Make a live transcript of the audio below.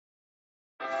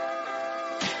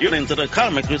You're into the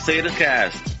Comic Crusader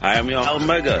cast. I am your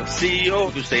Omega, CEO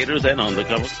of Crusaders and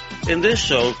Undercover. In this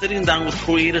show, sitting down with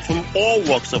creators from all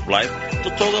walks of life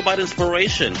to talk about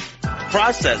inspiration,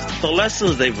 process, the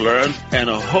lessons they've learned, and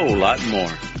a whole lot more.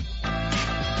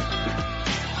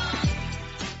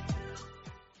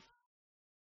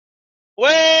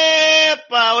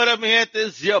 What up, man?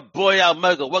 This is your boy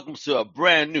Omega. Welcome to a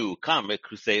brand new Comic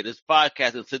Crusaders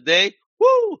podcast. And today,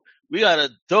 we got a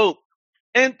dope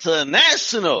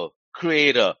international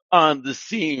creator on the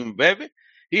scene, baby.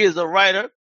 He is a writer.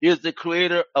 He is the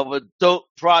creator of a dope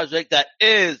project that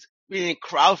is being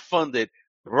crowdfunded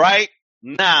right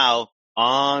now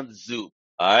on Zoop.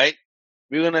 All right.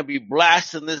 We're going to be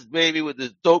blasting this baby with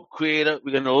this dope creator.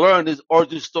 We're going to learn this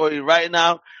origin story right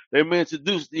now. Let me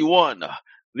introduce the one,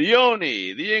 the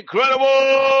only, the incredible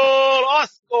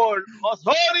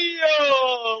Osorio.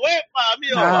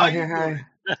 Hi.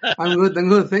 I'm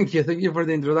good. Thank you for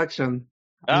the introduction.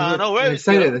 No worries.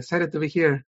 I'm excited to be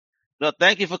here. No,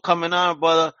 thank you for coming on,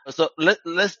 brother. So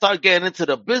let's start getting into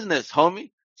the business,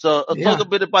 homie. So talk a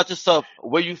bit about yourself,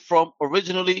 where you from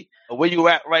originally, where you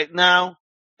at right now,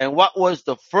 and what was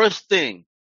the first thing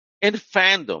in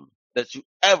fandom that you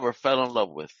ever fell in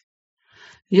love with?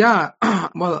 Yeah,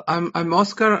 well, I'm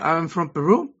Oscar. I'm from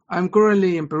Peru. I'm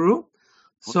currently in Peru.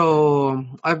 So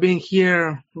I've been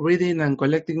here reading and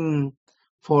collecting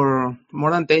for more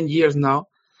than 10 years now.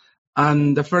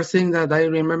 And the first thing that I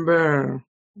remember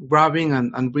grabbing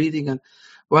and reading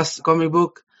was comic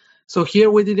book. So here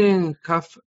we didn't have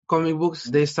comic books.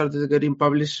 They started getting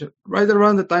published right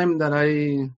around the time that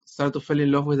I started to fall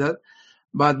in love with that.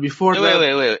 But before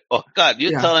Wait. Oh, God,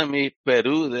 you're telling me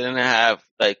Peru didn't have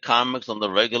like comics on the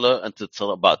regular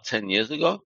until about 10 years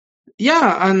ago?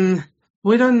 Yeah, and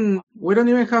we don't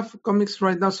even have comics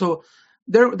right now. So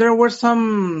there were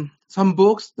some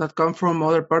books that come from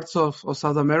other parts of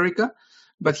South America,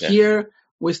 but here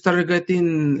we started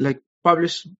getting like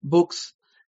published books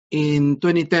in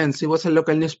 2010s. It was a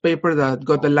local newspaper that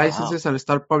got the licenses and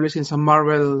started publishing some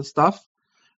Marvel stuff.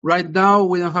 Right now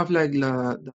we don't have like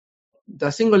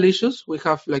the single issues. We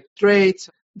have like trades.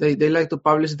 They like to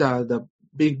publish the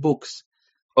big books.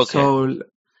 Okay. So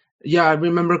yeah, I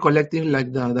remember collecting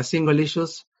like the single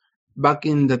issues back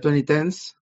in the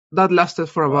 2010s. That lasted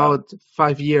for about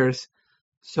 5 years.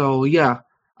 So yeah,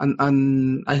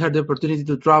 and I had the opportunity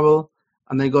to travel,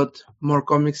 and I got more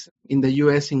comics in the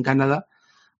US, in Canada.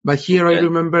 But here I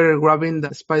remember grabbing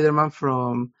the Spider-Man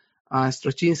from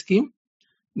Straczynski,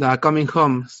 the Coming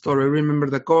Home story. I remember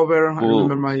the cover. I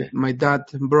remember my dad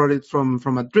brought it from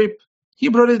a trip. He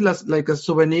brought it like a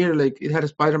souvenir, like it had a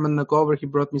Spider-Man on the cover. He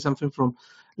brought me something from,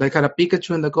 like, had a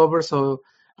Pikachu on the cover. So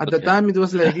at the time it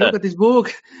was like, look at this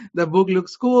book. The book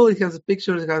looks cool. It has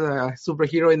pictures. It has a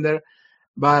superhero in there.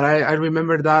 But I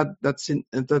remember that's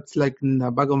like in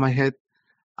the back of my head.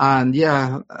 And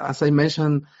yeah, as I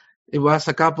mentioned, it was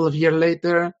a couple of years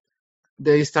later.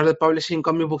 They started publishing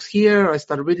comic books here. I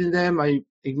started reading them. I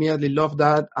immediately loved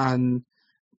that. And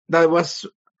that was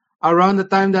around the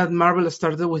time that Marvel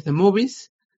started with the movies.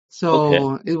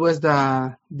 So it was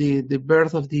the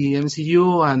birth of the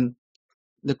MCU and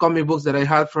the comic books that I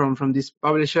had from this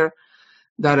publisher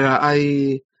that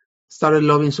I started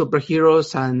loving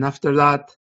superheroes. And after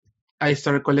that, I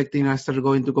started collecting. I started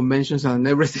going to conventions, and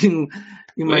everything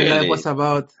in my life was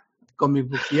about comic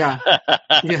books. Yeah.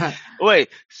 Wait,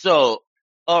 so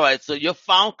all right, so you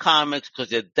found comics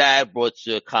because your dad brought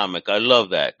you a comic. I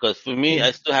love that. Because for me,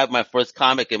 I still have my first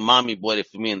comic, and mommy bought it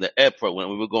for me in the airport when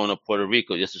we were going to Puerto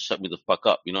Rico just to shut me the fuck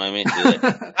up. You know what I mean? She's like,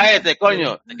 cállate,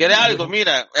 coño. Quiere algo,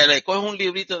 mira. Le coge un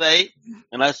librito de ahí.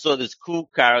 And I saw this cool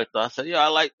character. I said, yeah, I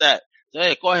like that. So,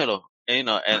 hey, cógelo. And, you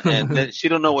know, and then she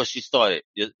don't know what she started.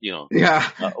 You know.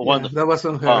 Wonderful. That was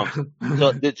on her.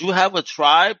 So did you have a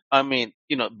tribe? I mean,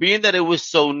 you know, being that it was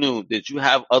so new, did you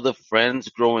have other friends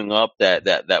growing up that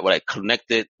were like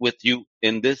connected with you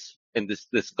in this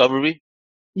discovery?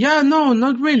 Yeah, no,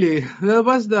 not really. That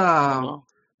was the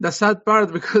sad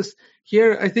part, because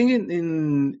here I think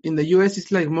in the US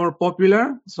it's like more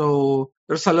popular. So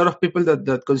there's a lot of people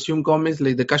that consume comics,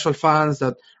 like the casual fans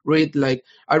that read, like,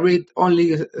 I read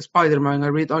only Spider-Man, I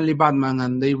read only Batman,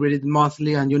 and they read it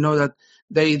monthly, and you know that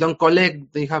they don't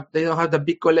collect, they don't have the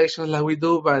big collections like we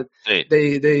do, but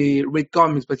they read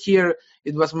comics. But here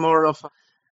it was more of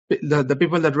the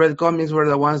people that read comics were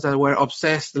the ones that were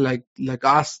obsessed, like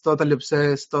us, totally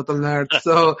obsessed, total nerds.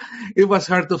 So it was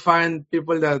hard to find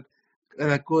people that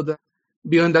could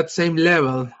be on that same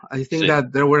level. I think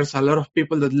that there was a lot of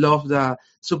people that loved the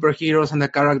superheroes and the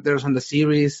characters and the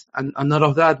series and all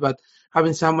of that, but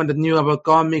having someone that knew about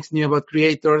comics, knew about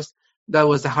creators, that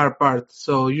was the hard part.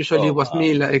 So usually it was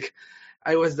me, like,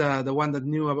 I was the one that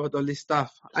knew about all this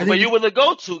stuff. I So, but think you were the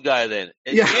go-to guy then.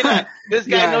 yeah, This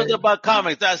guy yeah, knows about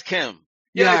comics. Ask him.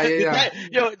 yeah, yeah,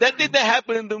 yeah. That did that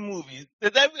happen in the movies?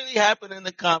 Did that really happen in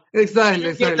the comics? Do Exactly, you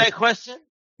get exactly. that question?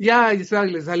 Yeah,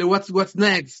 exactly. What's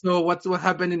next? So what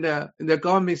happened in the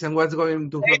comics and what's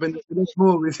going to happen in the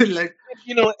movies? Like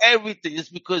You know everything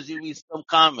just because you read some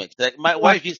comics. Like my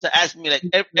wife used to ask me, like,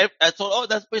 I told, oh,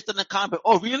 that's based on the comic.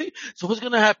 Oh, really? So what's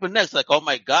gonna happen next? Like, oh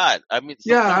my god! I mean,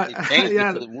 sometimes they yeah, changed it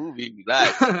yeah, for the movie.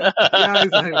 Relax. yeah,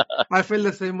 exactly. I feel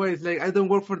the same way. It's like I don't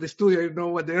work for the studio. I know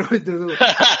what they're going to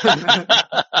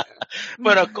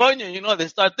But coño, they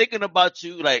start thinking about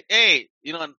you. Like, hey,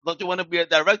 don't you want to be a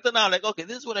director now? Like, okay,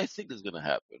 this is what I think is gonna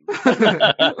happen.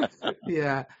 do.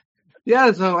 Yeah.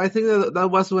 Yeah, so I think that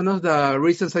was one of the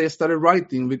reasons I started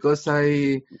writing because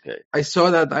Okay. I saw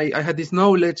that I had this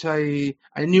knowledge. I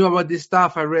knew about this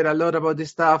stuff. I read a lot about this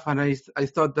stuff, and I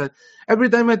thought that every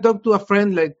time I talked to a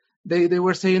friend, like they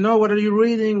were saying, "Oh, what are you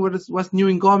reading? What's new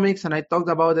in comics?" And I talked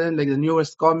about it, like the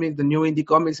newest comic, the new indie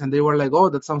comics, and they were like, "Oh,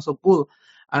 that sounds so cool."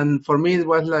 And for me, it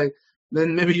was like,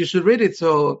 then maybe you should read it.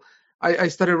 So I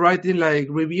started writing like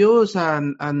reviews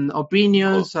and Cool.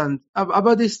 opinions and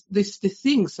about these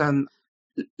things. And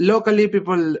locally,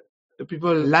 people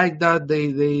like that.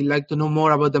 They like to know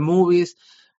more about the movies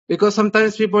because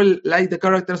sometimes people like the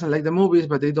characters and like the movies,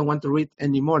 but they don't want to read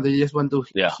anymore. They just want to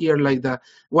Yeah. hear like the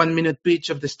 1 minute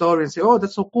pitch of the story and say, "Oh,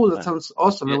 that's so cool. That Right. sounds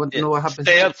awesome. I Yeah, want to yeah. know what happens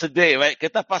Stay next." up to date, right? ¿Qué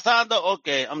está pasando?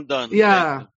 Okay, I'm done. Thank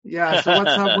Yeah, you. yeah. So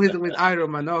what's up with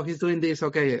Iron Man? Oh, he's doing this.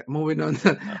 Okay, moving on.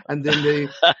 And then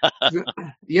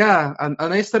yeah, and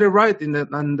I started writing it,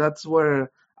 and that's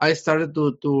where I started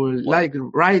to What? like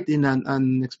writing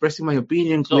and expressing my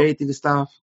opinion, So, creating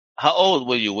stuff. how old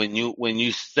were you when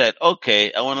you said,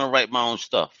 okay, I want to write my own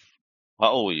stuff? How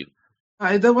old were you?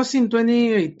 That was in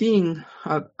 2018,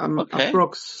 Okay.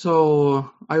 approx.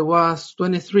 So I was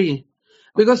 23,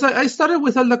 because I started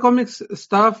with all the comics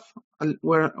stuff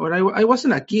where I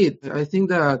wasn't a kid. I think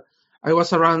that I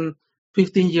was around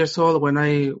 15 years old when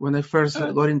I first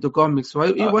Uh, got into comics. So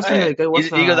it wasn't Hey, like I was he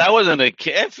goes, I wasn't a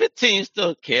kid. At 15, you're still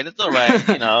a kid. It's all right.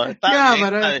 Está yeah,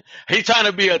 bien. but He trying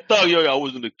to be a thug. Yo, I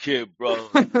wasn't a kid, bro.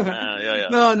 Yeah.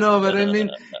 no, but I mean,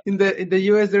 in the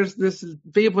US, there's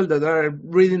people that are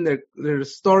reading their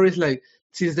stories like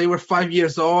since they were 5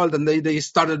 years old, and they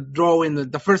started drawing.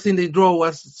 The first thing they draw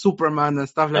was Superman and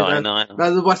stuff No, like I that. know, I know.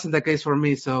 That wasn't the case for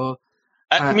me. So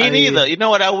Me neither. I You know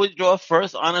what I would draw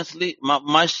first, honestly?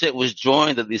 My shit was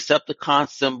drawing the Decepticon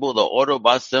symbol, the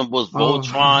Autobot symbols, oh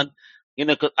Voltron.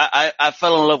 'Cause I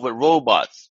fell in love with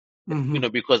robots, hmm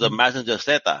because of Messenger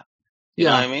Z. You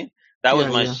know what I yeah, mean? That was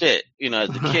my yeah. shit,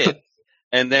 as a kid.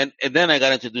 And then I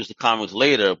got introduced to comics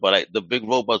later, but the big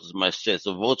robots was my shit.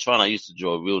 So Voltron I used to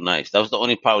draw real nice. That was the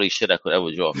only probably shit I could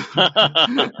ever draw.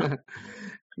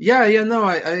 Yeah, no,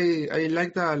 I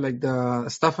like the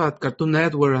stuff at Cartoon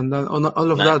Network and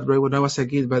all of Nice. that, right, when I was a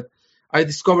kid. But I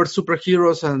discovered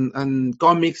superheroes and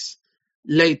comics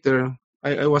later.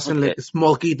 I wasn't Okay. like a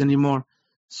small kid anymore.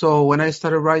 So when I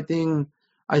started writing,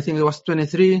 I think I was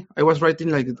 23. I was writing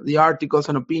like the articles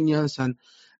and opinions, and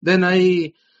then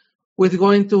with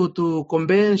going to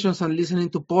conventions and listening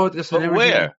to podcasts and But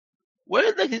everything. where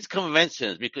are these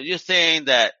conventions? Because you're saying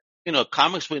that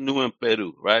comics were new in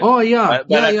Peru, right? Oh yeah, By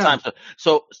yeah, that yeah. time,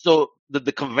 so did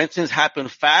the conventions happen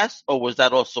fast, or was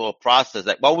that also a process?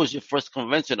 Like, what was your first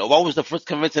convention, or what was the first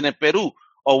convention in Peru,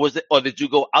 or did you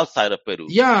go outside of Peru?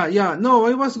 Yeah. No,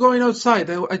 I was going outside.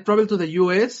 I traveled to the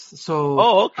US, so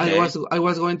Oh, I okay.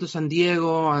 was going to San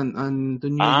Diego and to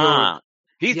New York. Ah,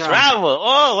 he Yeah. traveled.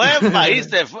 Oh, epa. He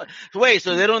said, wait,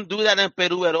 so they don't do that in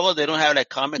Peru at all? They don't have like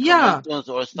comic Yeah. conventions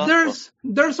or stuff?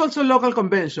 There's also local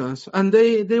conventions, and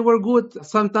they were good.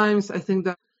 Sometimes I think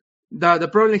that the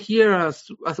problem here, as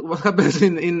what happens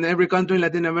in every country in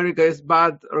Latin America, is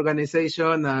bad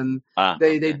organization, and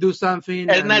they Okay. do something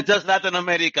It's not and just Latin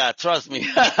America. Trust me.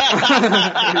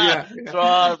 yeah,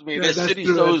 Trust me. yeah, There's that's shitty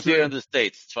true. That's shows here true. in the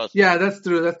States. Trust me. Yeah, that's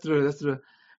true. That's true. That's true.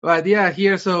 But yeah,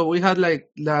 here, so we had like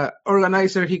the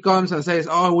organizer, he comes and says,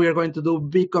 "Oh, we are going to do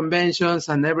big conventions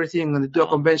and everything." And they do a Uh,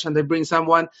 convention, they bring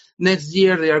someone. Next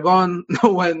year, they are gone.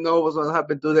 No one knows what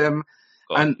happened to them.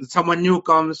 God. And someone new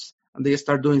comes and they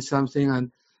start doing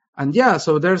something. And yeah,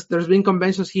 so there's been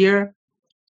conventions here.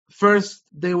 First,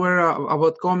 they were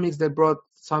about comics. They brought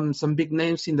some big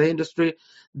names in the industry.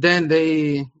 Then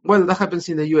that happens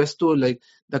in the US too. Like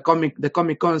the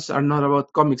comic cons are not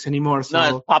about comics anymore. No,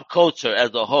 it's So pop culture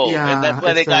as a whole. And that's yeah,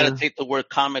 why they got to take the word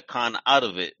Comic Con out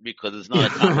of it because it's not a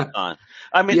Comic yeah, Con.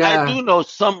 I mean, I yeah, do know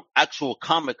some actual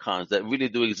Comic Cons that really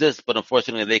do exist, but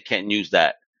unfortunately they can't use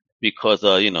that because,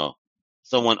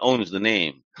 someone owns the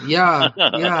name. yeah.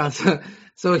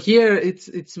 So here it's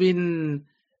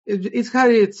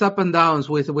had its up and downs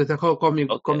with the whole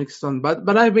Okay. comic zone.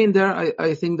 But I've been there.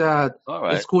 I think that All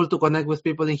it's right. cool to connect with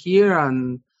people in here,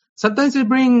 and sometimes they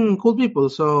bring cool people.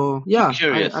 So I'm yeah,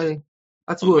 curious. I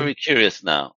that's I'm good. very curious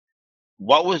now.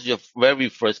 What was your very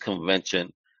first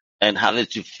convention, and how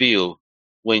did you feel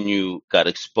when you got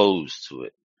exposed to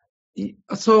it?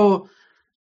 So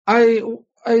I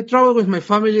I travel with my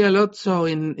family a lot. So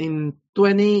in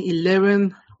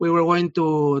 2011 we were going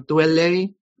to LA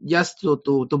just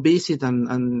to visit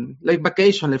and like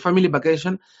vacation, like family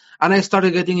vacation. And I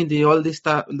started getting into all this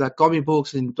stuff, the comic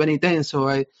books in 2010. So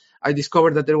I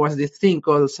discovered that there was this thing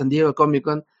called San Diego Comic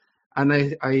Con,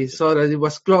 and I saw that it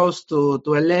was close to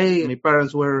LA. My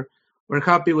parents were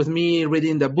happy with me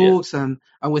reading the Yeah. books and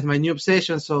with my new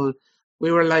obsession. So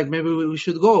we were like, maybe we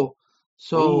should go. Ooh,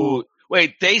 So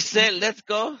wait, they said let's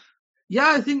go?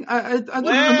 yeah, I think I don't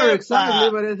remember exactly,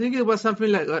 Wepa! but I think it was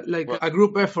something like Bro, a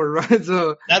group effort, right?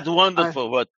 So that's I wonderful,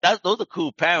 but those are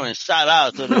cool parents. Shout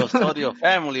out to the Osorio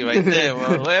family right there,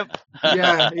 bro.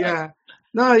 yeah, Wepa. yeah.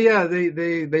 No, yeah,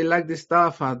 they like this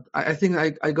stuff, and I think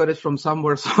I got it from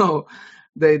somewhere. So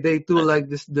they too Nice. like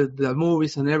this the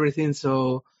movies and everything.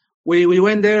 So we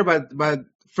went there, but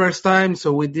first time,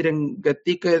 so we didn't get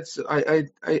tickets. I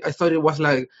thought it was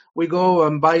like we go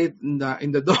and buy it in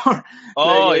the door,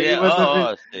 Oh like it yeah. was something.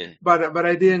 Oh, I see. But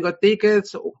I didn't got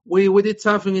tickets. We did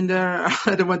something in there.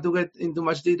 I don't want to get into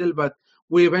much detail, but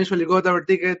we eventually got our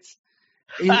tickets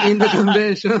in the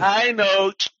convention. I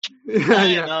know. Yeah, I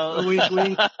yeah. know. We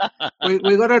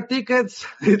got our tickets.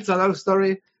 It's a long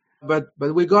story, but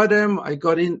we got them. I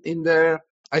got in there.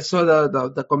 I saw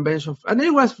the convention, and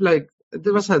it was like it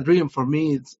was a dream for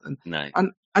me. Nice.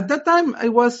 And at that time, I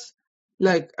was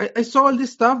like I saw all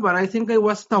this stuff, but I think I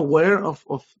wasn't aware of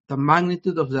the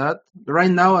magnitude of that.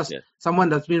 Right now, as Yeah. someone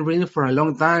that's been reading for a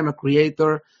long time, a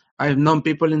creator, I've known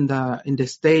people in the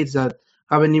States that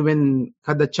haven't even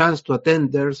had the chance to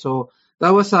attend there. So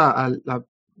that was a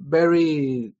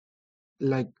very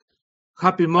like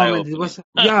happy Eye moment. It opening. was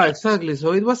yeah, exactly.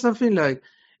 So it was something like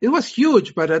it was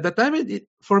huge, but at the time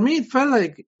for me it felt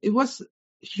like it was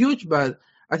huge, but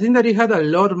I think that it had a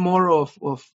lot more of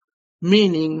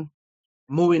meaning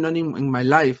moving on in my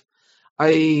life.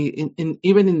 In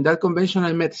even in that convention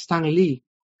I met Stan Lee.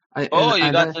 I Oh, you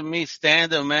and got I, to meet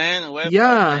Stand man.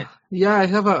 yeah, Nice. yeah, I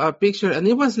have a picture, and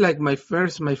it was like my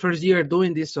first year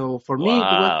doing this. So for me,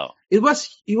 Wow. it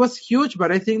was huge.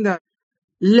 But I think that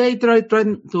later I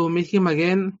tried to meet him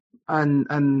again,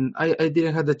 and I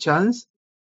didn't have the chance,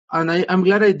 and I'm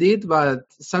glad I did. But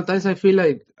sometimes I feel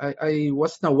like I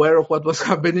wasn't aware of what was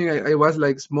happening. I was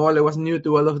like small. I was new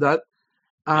to all of that,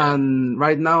 Yeah. and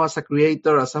right now as a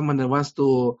creator, as someone that wants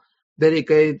to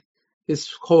dedicate his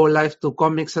whole life to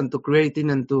comics and to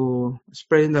creating and to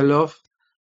spreading the love,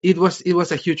 it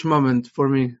was a huge moment for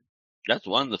me. That's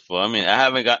wonderful. I mean,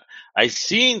 I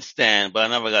seen Stan, but I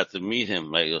never got to meet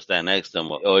him, like, or stand next to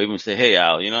him, or even say, "Hey,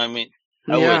 Al," you know what I mean?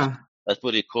 I wish. Yeah. That's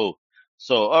pretty cool.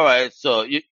 So, all right. So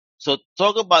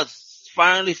talk about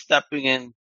finally stepping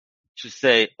in to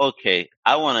say, okay,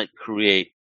 I want to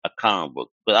create a comic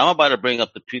book, but I'm about to bring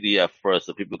up the PDF first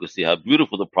so people can see how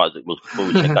beautiful the project was before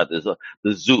we check out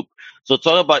the Zoop. So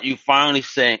talk about you finally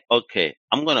saying, okay,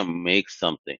 I'm going to make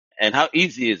something, and how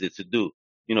easy is it to do,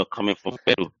 coming from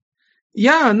Peru?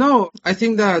 Yeah, no, I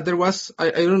think that there was I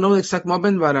don't know the exact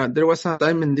moment, but there was a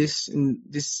time in this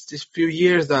few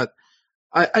years that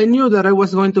I knew that I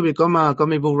was going to become a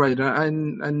comic book writer,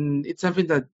 and it's something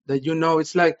that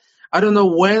it's like I don't know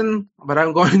when, but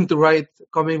I'm going to write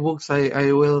comic books.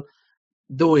 I will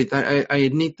do it. I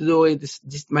need to do it.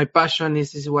 This my passion.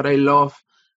 This is what I love.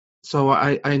 So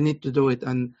I need to do it.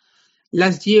 And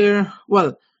last year,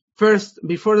 well, first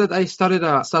before that, I started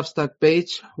a Substack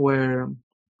page where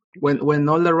when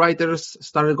all the writers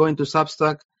started going to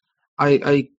Substack,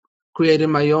 I created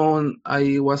my own.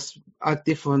 I was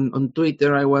active on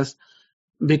Twitter. I was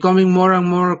becoming more and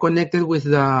more connected with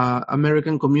the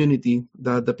American community,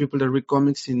 the people that read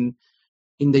comics in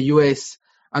the US.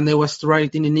 And I was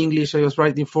writing in English. I was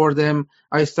writing for them.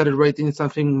 I started writing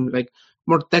something like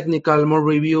more technical, more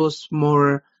reviews,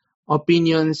 more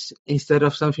opinions instead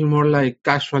of something more like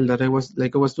casual that I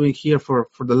was doing here for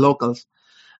the locals.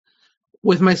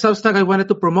 With my Substack, I wanted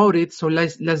to promote it. So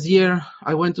last year,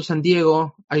 I went to San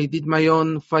Diego. I did my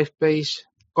own 5-page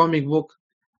comic book,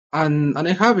 and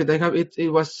I have it. I have it. It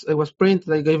was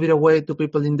printed. I gave it away to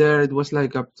people in there. It was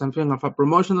like something of a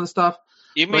promotional stuff.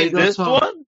 You But mean it this also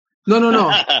one? no, no, no,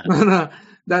 no, no.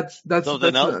 That's that's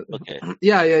Something that's else? Okay.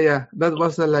 yeah, yeah, yeah. That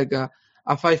was like a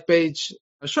 5-page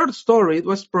short story. It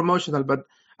was promotional, but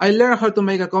I learned how to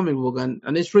make a comic book, and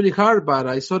it's really hard. But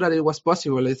I saw that it was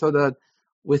possible. I thought that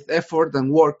with effort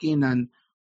and working and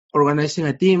organizing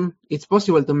a team, it's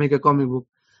possible to make a comic book.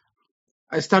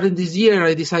 I started this year.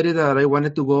 I decided that I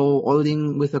wanted to go all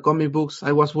in with the comic books.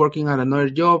 I was working at another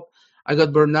job. I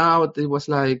got burned out. It was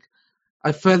like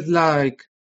I felt like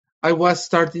I was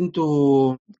starting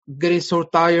to getting so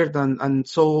tired and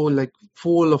so like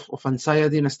full of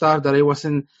anxiety and stuff that I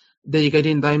wasn't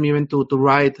dedicating time even to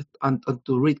write and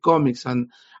to read comics. And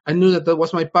I knew that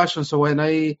was my passion. So when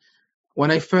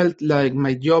I felt like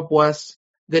my job was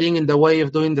getting in the way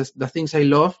of doing the things I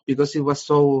love because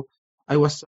I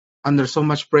was under so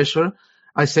much pressure.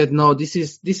 I said, no, this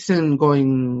isn't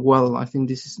going well. I think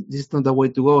this is not the way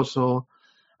to go. So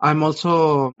I'm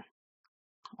also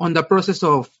on the process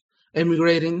of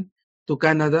emigrating to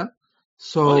Canada.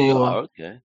 Oh, you So are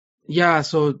okay. yeah,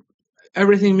 so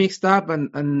everything mixed up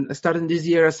and starting this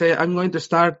year, I say I'm going to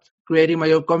start creating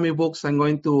my own comic books. I'm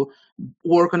going to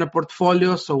work on a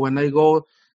portfolio. So when I go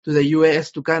to the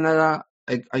US, to Canada,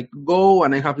 I go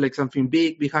and I have like something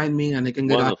big behind me and I can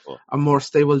get Wonderful. a more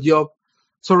stable job.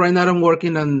 So right now I'm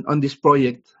working on this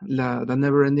project, the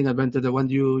Never Ending Adventure, the one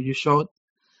you showed.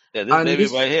 Yeah, this And baby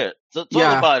this, right here. So talk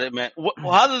yeah, about it, man.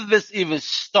 How did this even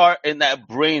start in that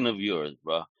brain of yours,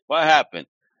 bro? What happened?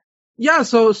 yeah.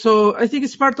 So I think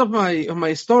it's part of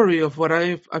my story of what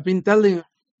I've been telling.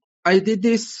 I did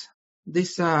this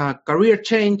career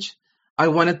change. I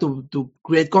wanted to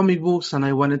create comic books and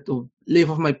I wanted to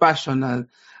live of my passion. And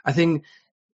I think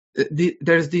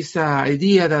there's this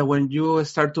idea that when you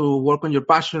start to work on your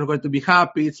passion, you're going to be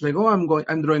happy. It's like, oh,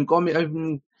 I'm drawing comic,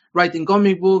 I'm writing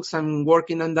comic books, I'm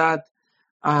working on that,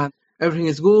 and everything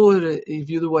is good. If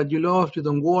you do what you love, you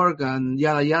don't work, and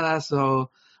yada yada. So,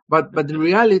 but the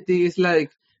reality is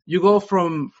like you go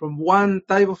from one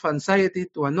type of anxiety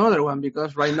to another one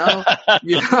because right now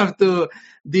you have to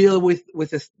deal with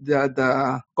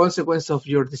the consequence of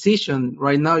your decision.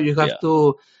 Right now you have Yeah.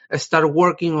 to start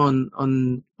working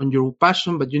on your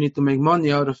passion, but you need to make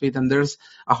money out of it, and there's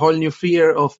a whole new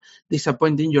fear of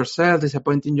disappointing yourself,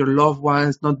 disappointing your loved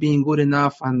ones, not being good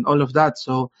enough, and all of that.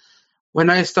 So when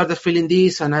I started feeling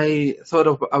this and I thought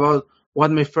about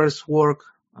what my first work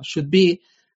should be,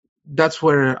 that's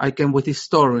where I came with this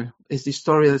story. It's the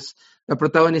story that's the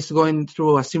protagonist going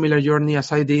through a similar journey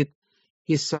as I did.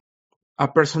 He's a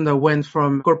person that went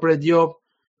from corporate job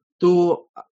to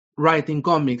writing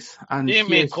comics, and You didn't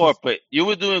here mean he's corporate. You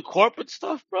were doing corporate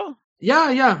stuff, bro?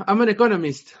 yeah. I'm an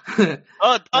economist.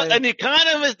 Oh, I, an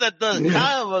economist that does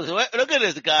comic books. Look at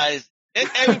this, guys.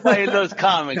 Everybody loves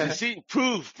comics. You see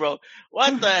proof, bro.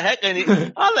 What the heck?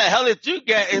 How the hell did you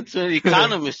get into an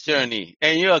economist journey?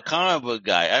 And you're a comic book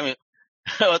guy. I mean,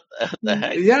 what the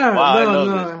heck? Yeah, Wow, I no, love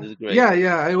this. no. This is great.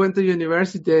 Yeah. I went to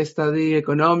university. I studied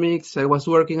economics. I was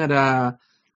working at a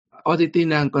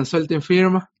auditing and consulting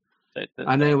firm, Check this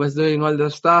and I out. was doing all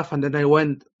those stuff, and then I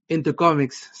went into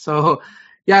comics. So,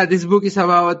 yeah, this book is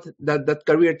about that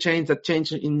career change, that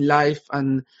change in life,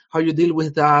 and how you deal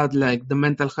with that, like the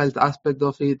mental health aspect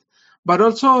of it. But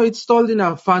also, it's told in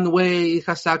a fun way. It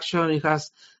has action, it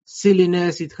has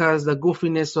silliness, it has the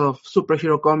goofiness of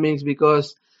superhero comics.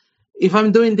 Because if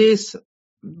I'm doing this,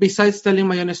 besides telling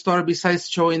my own story, besides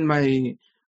showing my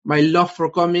love for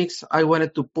comics, I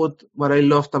wanted to put what I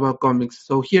loved about comics.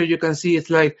 So here you can see it's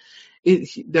like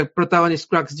the protagonist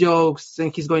cracks jokes,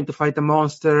 and he's going to fight a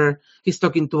monster. He's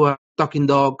talking to a talking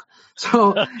dog.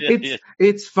 So Yeah, yeah.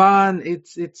 it's fun.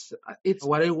 It's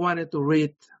what I wanted to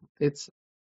read. It's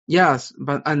yes,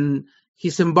 but and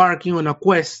he's embarking on a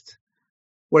quest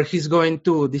where he's going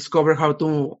to discover how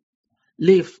to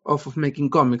live off of making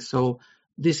comics. So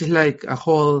this is like a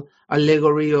whole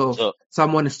allegory of So,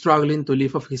 someone struggling to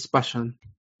live off his passion.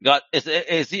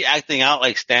 is he acting out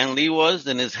like Stan Lee was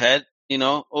in his head?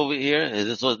 Over here, is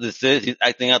this what this is? He's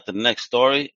acting out the next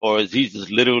story, or is he just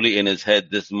literally in his head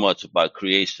this much about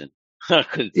creation?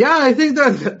 'Cause- Yeah, I think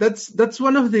that's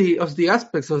one of the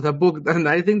aspects of the book, and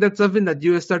I think that's something that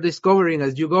you start discovering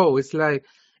as you go. It's like,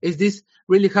 is this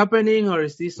really happening, or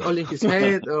is this all in his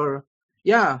head, or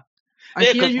yeah? And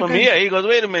Yeah, here because you from can, here, he goes,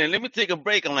 wait a minute, let me take a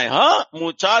break. I'm like, huh?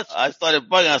 Muchachos? I started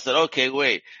bugging. I said, okay,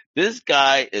 wait. This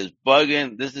guy is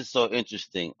bugging. This is so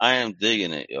interesting. I am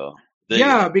digging it, yo. Digging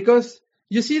yeah, it. because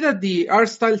you see that the art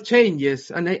style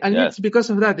changes, and Yes. it's because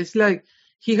of that. It's like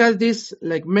he has this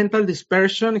like mental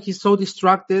dispersion. He's so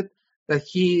distracted that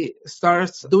he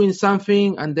starts doing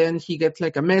something, and then he gets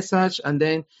like a message, and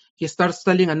then he starts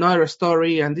telling another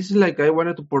story. And this is like I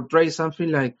wanted to portray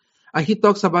something like, and he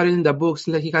talks about it in the books.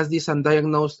 Like he has this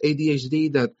undiagnosed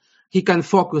ADHD that he can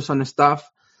focus on stuff.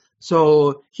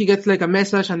 So he gets like a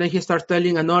message, and then he starts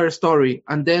telling another story.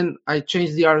 And then I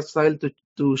change the art style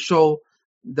to show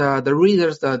the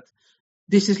readers that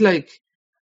this is like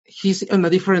he's on a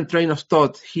different train of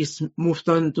thought. He's moved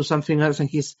on to something else, and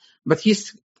he's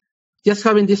just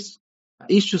having these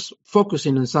issues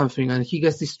focusing on something, and he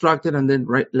gets distracted, and then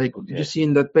right, like you Okay. see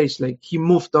in that page, like he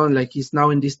moved on, like he's now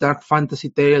in this dark fantasy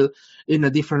tale in a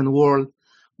different world.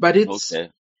 But Okay.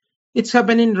 it's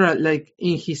happening like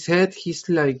in his head. He's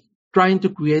like trying to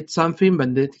create something,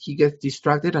 but then he gets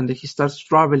distracted, and then he starts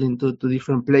traveling to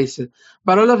different places.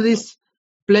 But all of these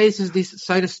places, these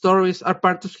side stories, are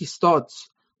part of his thoughts.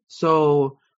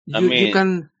 So I you mean,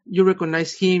 can you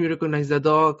recognize him, you recognize the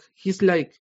dog. He's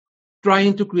like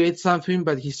trying to create something,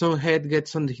 but his own head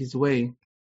gets on his way.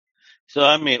 so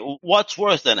I mean, what's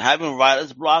worse than having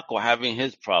writer's block or having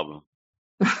his problem?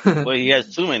 Well, he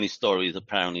has too many stories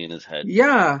apparently in his head.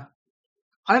 Yeah,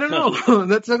 I don't know.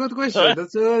 That's a good question.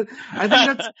 I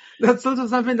think that's also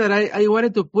something that I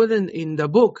wanted to put in the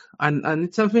book, and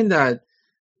it's something that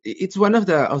it's one of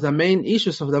the main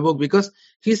issues of the book, because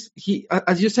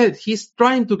as you said, he's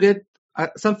trying to get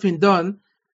something done,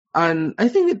 and I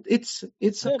think it's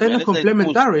Yeah, kind man, of it's like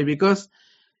dudes. complementary, because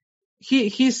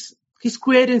he's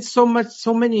creating so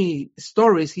many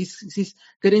stories. He's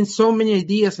getting so many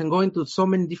ideas and going to so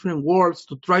many different worlds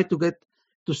to try to get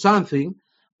to something,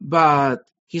 but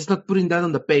he's not putting that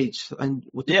on the page. And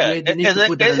to Yeah, create, you need to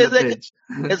put that on the page.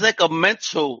 it's like a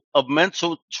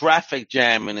mental traffic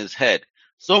jam in his head.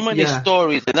 So many Yeah.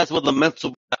 stories, and that's what the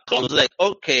mental block comes. Like,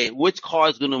 okay, which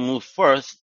card's gonna move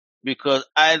first? Because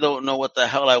I don't know what the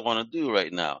hell I want to do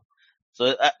right now.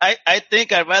 So I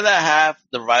think I'd rather have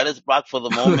the writer's block for the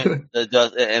moment,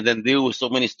 and then deal with so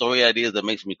many story ideas that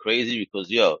makes me crazy.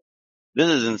 Because yo, this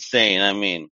is insane. I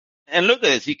mean, and look at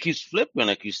this. He keeps flipping,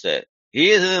 like you said. He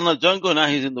is in the jungle, now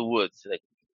he's in the woods. Like,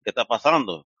 ¿qué está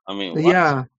pasando? I mean, what?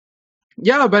 Yeah.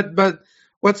 Yeah, but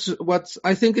what's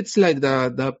I think it's like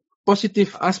the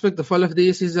positive aspect of all of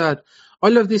this is that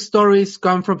all of these stories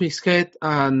come from his head,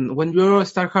 and when you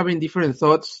start having different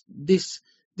thoughts, these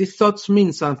thoughts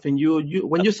mean something. You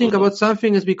when you think Absolutely. about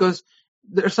something, is because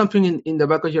there's something in the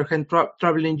back of your head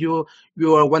troubling you.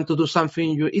 You want to do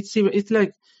something. It's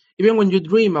like even when you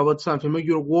dream about something, maybe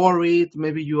you're worried,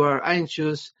 maybe you are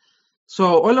anxious.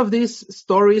 So all of these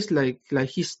stories, like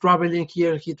he's traveling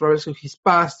here, he travels to his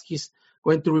past, he's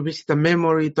going to revisit a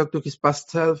memory, talk to his past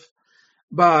self.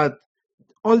 But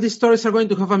all these stories are going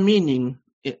to have a meaning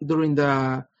during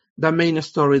the main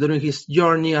story, during his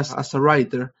journey as a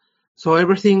writer. So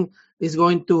everything is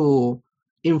going to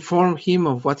inform him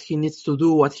of what he needs to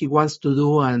do, what he wants to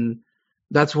do, and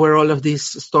that's where all of these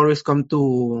stories come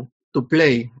to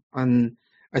play. And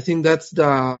I think that's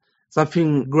the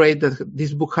something great that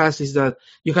this book has, is that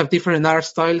you have different art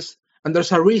styles, and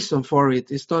there's a reason for it.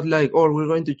 It's not like, oh, we're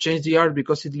going to change the art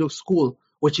because it looks cool,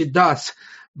 which it does,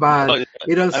 Oh, but yeah.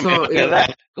 it I mean, also look at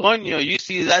that. Coño, you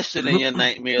see that shit in your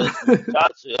nightmares.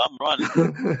 Muchacho, I'm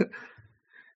running.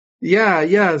 yeah,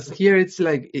 yes. Here it's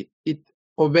like it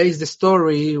obeys the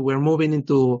story. We're moving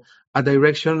into a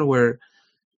direction where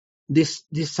these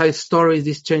side stories,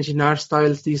 these changing art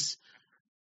styles, these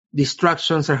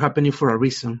distractions are happening for a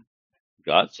reason.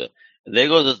 Gotcha. There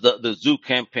goes the zoo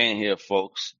campaign here,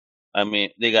 folks. I mean,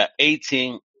 they got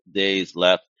 18 days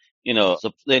left.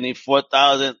 So they need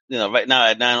 4,000. Right now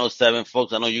at 9:07,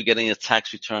 folks. I know you're getting your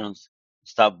tax returns.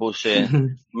 Stop bullshit.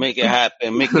 Make it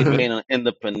happen. Make it rain on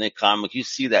independent comic. You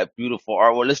see that beautiful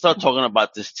artwork. Let's start talking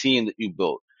about this team that you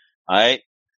built. All right.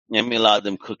 Let me allow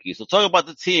them cookies. So talk about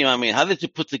the team. I mean, how did you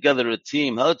put together a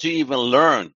team? How did you even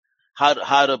learn how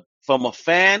to from a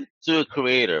fan to a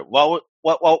creator?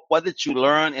 What did you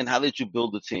learn, and how did you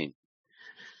build the team?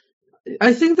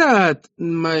 I think that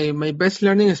my best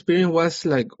learning experience was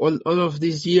like all of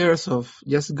these years of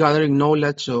just gathering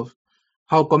knowledge of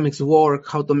how comics work,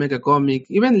 how to make a comic,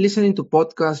 even listening to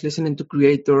podcasts, listening to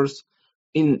creators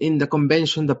in the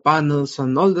convention, the panels,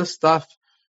 and all the stuff.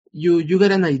 You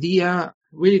get an idea,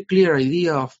 really clear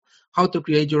idea of how to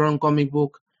create your own comic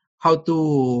book, how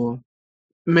to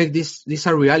make this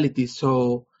a reality.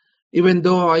 So even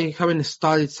though I haven't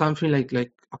studied something like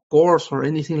a course or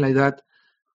anything like that,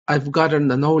 I've gotten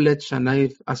the knowledge, and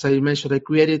as I mentioned, I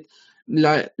created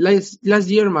last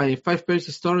year my 5 page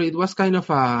story. It was kind of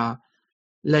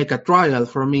like a trial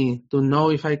for me to know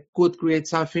if I could create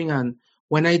something. And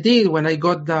when I did, when I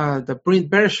got the print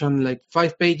version, like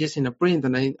 5 pages in a print,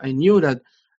 and I knew that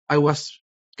I was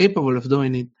capable of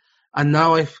doing it. And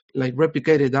now I've like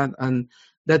replicated that. And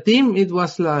the team, it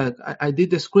was like I did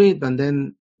the script, and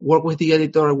then work with the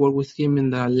editor, I worked with him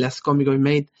in the last comic I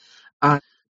made. And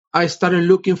I started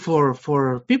looking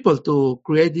for people to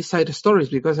create these side stories,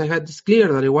 because I had this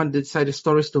clear that I wanted side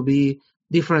stories to be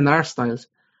different art styles.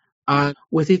 And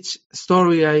with each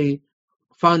story, I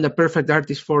found a perfect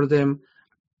artist for them.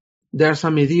 There's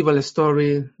a medieval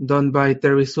story done by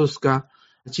Terry Suska.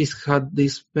 She's had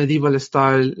this medieval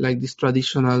style, like this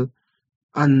traditional,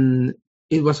 and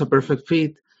it was a perfect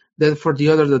fit. Then for the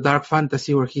other, the dark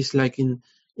fantasy, where he's like in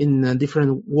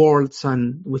different worlds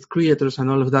and with creators and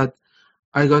all of that.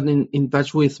 I got in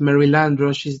touch with Mary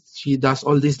Landro. She does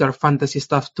all this dark fantasy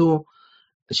stuff too.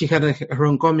 She had her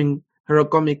own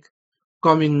comic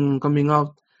coming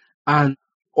out, and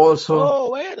also Oh,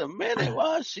 wait a minute.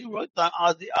 Well, she worked on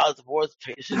Ozzy Osbourne's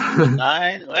Patient Number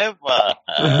 9. Whatever.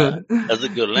 That's a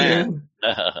good yeah, land.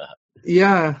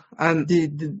 yeah, and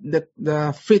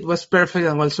the fit was perfect,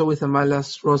 and also with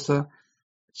Amalas Rosa,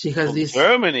 she has From this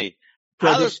Germany.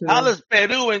 How traditional. does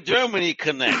Peru and Germany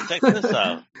connect? Check this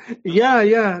out.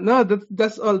 Yeah, no,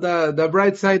 that's all the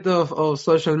bright side of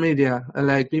social media.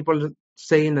 Like people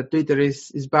saying that Twitter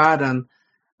is bad, and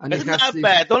It's it has not this.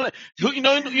 bad. Don't let,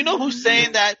 you know who's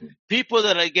saying that? People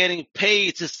that are getting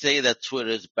paid to say that Twitter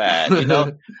is bad.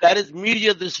 That is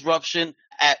media disruption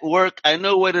at work. I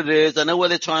know what it is. I know what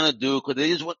they're trying to do because they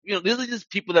just want, these are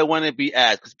just people that want to be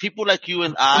ads. Because people like you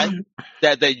and I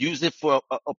that use it for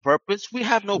a purpose, we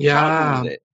have no problem with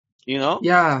Yeah, it. You know?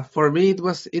 yeah. For me,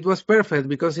 it was perfect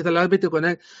because it allowed me to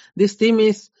connect. This team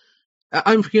is.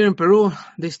 I'm here in Peru.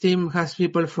 This team has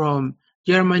people from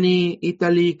Germany,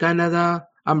 Italy, Canada,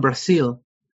 and Brazil.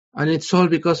 And it's all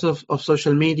because of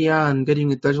social media and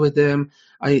getting in touch with them.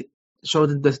 I showed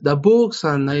them the books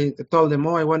and I told them,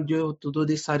 oh, I want you to do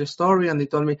this side story. And they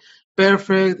told me,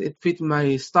 perfect, it fit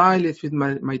my style, it fit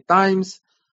my times.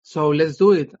 So let's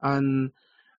do it. And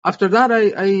after that,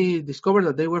 I discovered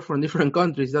that they were from different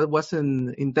countries. That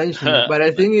wasn't intentional. But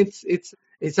I think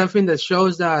it's something that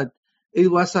shows that it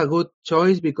was a good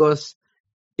choice because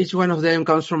each one of them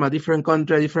comes from a different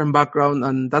country, a different background,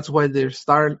 and that's why their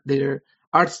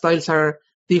art styles are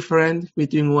different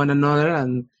between one another,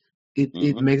 and it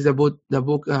hmm makes the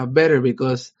book better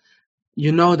because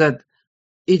you know that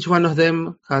each one of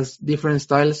them has different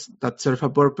styles that serve a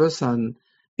purpose, and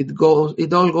it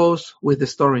all goes with the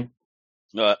story.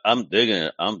 No, I'm digging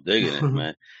it. I'm digging it,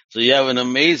 man. So you have an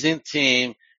amazing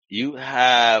team. You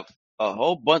have a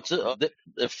whole bunch of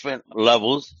different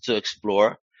levels to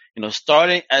explore.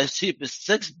 Starting as cheap as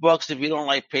 $6 if you don't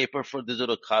like paper for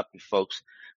digital copy, folks.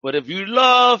 But if you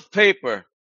love paper,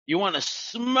 you want to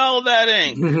smell that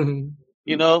ink.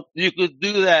 You could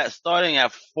do that starting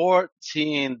at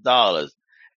 $14.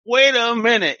 Wait a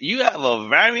minute. You have a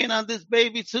variant on this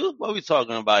baby too? What are we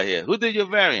talking about here? Who did your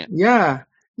variant? Yeah,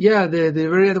 yeah. The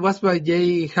variant was by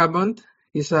Jay Hammond.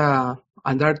 He's an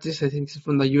artist. I think he's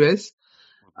from the US.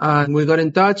 And we got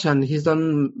in touch, and he's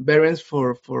done variants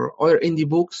for other indie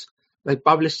books, like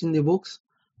published indie books,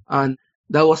 and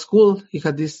that was cool. He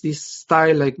had this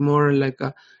style, like more like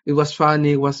it was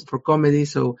funny, it was for comedy.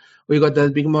 So we got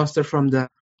that big monster from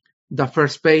the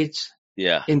first page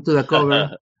Yeah. into the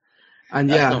cover, and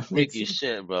That's some yeah, freaky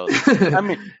shit, bro. I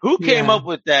mean, who came yeah. up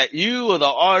with that? You or the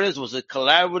artist? Was it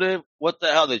collaborative? What the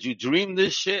hell? Did you dream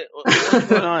this shit? What's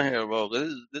going on here, bro?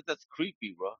 'Cause that's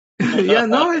creepy, bro. Yeah,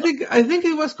 no, I think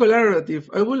it was collaborative.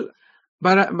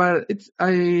 But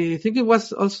I think it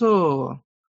was also.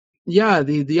 Yeah,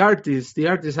 the artist.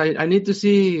 I need to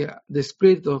see the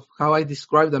script of how I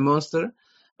describe the monster,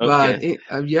 but Okay.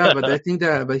 yeah, but I think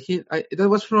that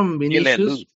was from He let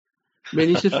Vinicius,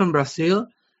 loose. From Brazil.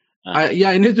 Uh-huh.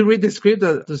 I need to read the script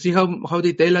to see how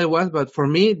detailed I was, but for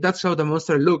me, that's how the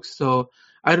monster looks. So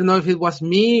I don't know if it was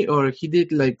me or he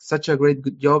did like such a great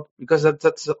good job because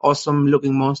that's an awesome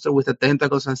looking monster with the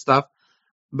tentacles and stuff.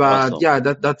 But Awesome. yeah,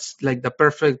 that's like the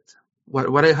perfect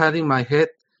what I had in my head.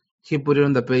 He put it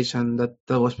on the page, and that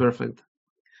was perfect.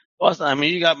 Awesome. I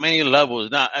mean, you got many levels.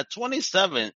 Now, at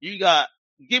 27,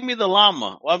 give me the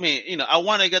llama. Well, I mean, I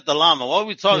want to get the llama. What are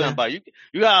we talking Yeah, about? You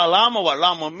got a llama? What,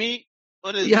 llama meat?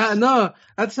 What is yeah, this? no,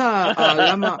 that's a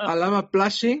llama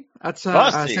plushie. It's a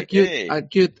Pussy. cute Hey. a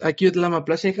cute a cute llama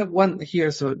plushie. I have one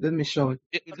here, so let me show it.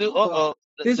 So Uh-oh.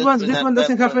 this Let's one bring this that one bad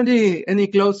doesn't have boy. any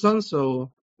clothes on,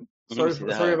 so Let me see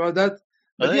sorry that. about that. Are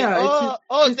But they? yeah,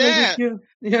 Oh, it's like this damn. cute.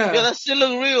 Yeah, Yeah. that shit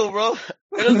look real, bro.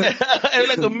 It look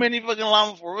like a mini fucking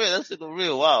llama for real. That shit look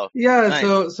real. Wow. Yeah,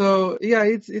 Nice. so yeah,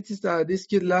 it's this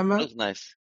cute llama. Looks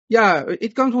nice. Yeah,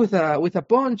 it comes with a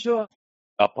poncho,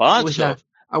 A with a poncho.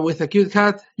 with a cute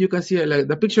hat. You can see like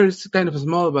the picture is kind of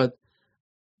small, but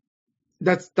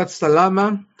that's the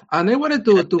llama. And I wanted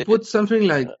to put something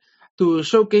like to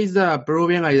showcase the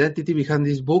Peruvian identity behind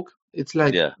this book. It's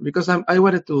like Yeah. because I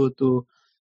wanted to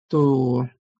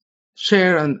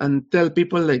share and tell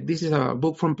people like this is a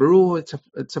book from Peru. It's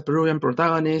a Peruvian So,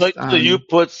 protagonist, so you and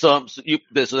put some, so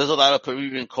there's a lot of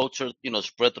Peruvian culture,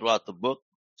 spread throughout the book,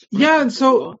 yeah, sprinkled, and if you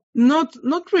so will.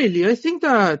 not really. I think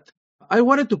that. I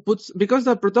wanted to put, because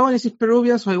the protagonist is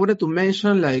Peruvian, so I wanted to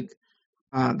mention like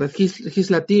that he's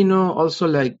Latino, also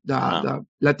like Uh-huh. the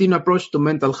Latino approach to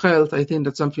mental health. I think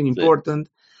that's something See. important.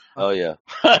 Oh yeah.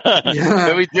 Yeah,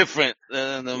 Very different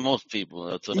than most people.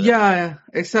 That's what I mean. yeah,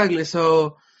 exactly.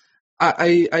 So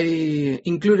I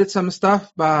included some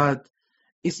stuff, but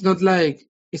it's not like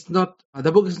it's not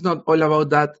the book is not all about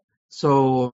that.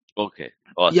 So Okay.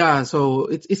 Awesome. yeah, so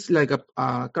it's like a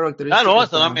Not characteristic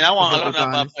awesome. I mean, I of want the to learn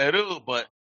about protagonist. Peru, but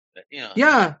you know,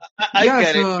 Yeah, I yeah.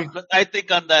 get it So because I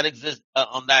think on that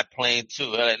on that plane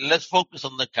too. Like, let's focus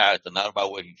on the character, not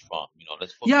about where he's from.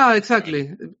 Let's focus yeah, on the character. exactly.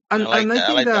 I like And I that. I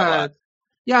think like that a lot. that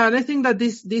yeah, and I think that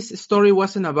this story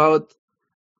wasn't about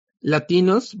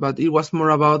Latinos, but it was more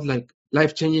about like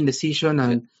life changing decision Yeah.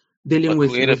 and dealing A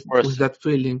creative with person. that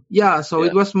feeling. Yeah, so it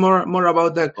Yeah. was more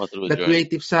about Going through a the journey.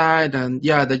 creative side and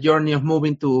yeah, the journey of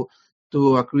moving to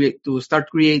create to start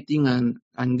creating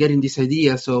and getting this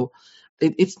idea. So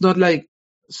it's not like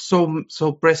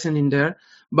so present in there,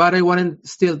 but I wanted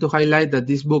still to highlight that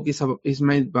this book is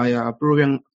made by a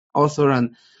Peruvian author,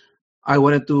 and I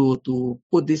wanted to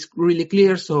put this really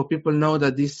clear so people know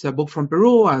that this is a book from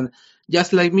Peru, and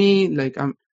just like me, like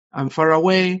I'm far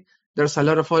away. There's a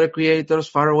lot of other creators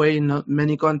far away in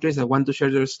many countries that want to share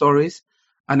their stories,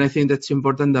 and I think that's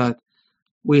important that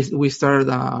we start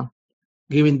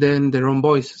giving them their own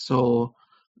voice. So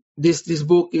this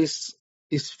book is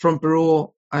from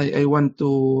Peru. I want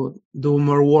to do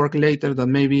more work later that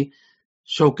maybe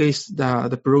showcase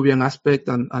the Peruvian aspect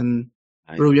and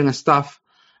Nice. Peruvian stuff.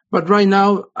 But right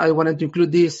now, I wanted to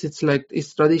include this. It's like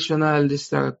it's traditional. This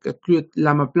is a cute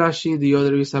llama plushie. The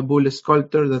other is a bull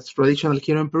sculptor that's traditional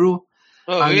here in Peru.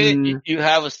 Oh, really? And You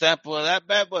have a sample of that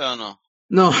bad boy or no?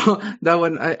 no, that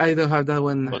one I don't have that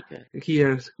one Okay.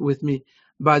 here with me.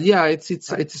 But yeah, it's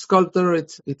a sculptor.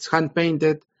 It's hand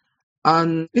painted.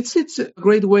 And it's a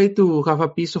great way to have a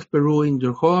piece of Peru in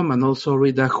your home and also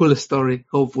read a whole story,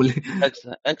 hopefully.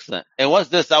 Excellent. Excellent. And what's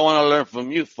this I want to learn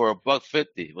from you for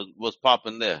 $1.50? What's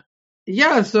popping there?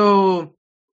 Yeah, so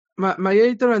my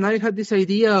editor and I had this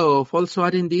idea of also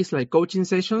adding these like coaching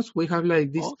sessions. We have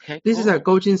like this. Okay, This is a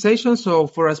cool. coaching session, so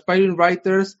for aspiring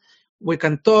writers, we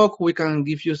can talk. We can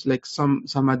give you like some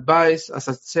advice. As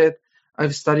I said,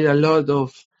 I've studied a lot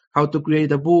of how to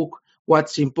create a book,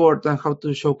 what's important, how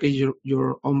to showcase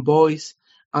your own voice,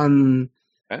 and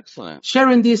Excellent.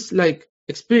 sharing this like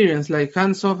experience, like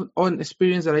hands-on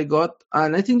experience that I got.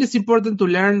 And I think it's important to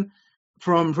learn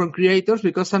from creators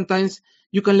because sometimes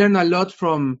you can learn a lot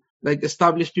from like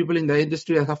established people in the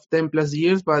industry that have 10 plus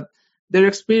years, but their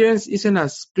experience isn't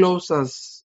as close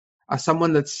as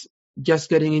someone that's just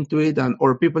getting into it, and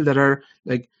or people that are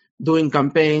like doing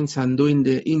campaigns and doing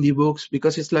the indie books,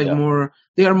 because it's like Yeah. more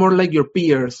they are more like your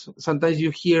peers. Sometimes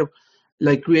you hear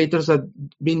like creators that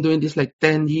been doing this like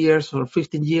 10 years or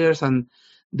 15 years, and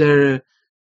their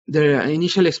their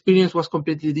initial experience was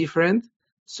completely different.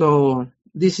 So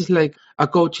this is like a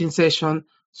coaching session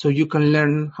so you can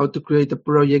learn how to create a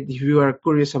project. If you are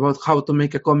curious about how to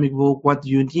make a comic book, what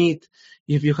you need,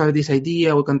 if you have this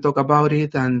idea, we can talk about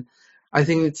it. And I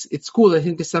think it's cool. I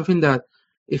think it's something that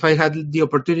if I had the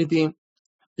opportunity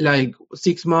like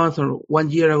 6 months or 1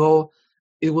 year ago,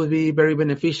 it would be very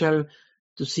beneficial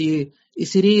to see,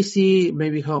 is it easy?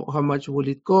 Maybe how much will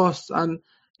it cost? And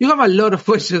you have a lot of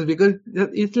questions because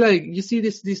it's like you see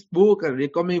this book or the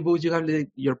comic books, you have like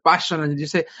your passion and you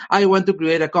say, I want to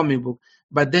create a comic book.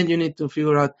 But then you need to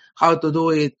figure out how to do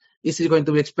it. Is it going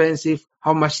to be expensive?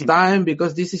 How much time?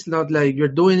 Because this is not like you're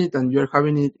doing it and you're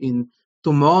having it in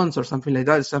 2 months or something like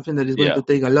that. It's something that is going Yeah. to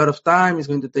take a lot of time. It's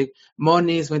going to take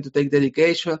money. It's going to take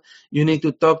dedication. You need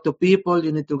to talk to people.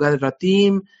 You need to gather a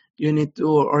team. You need to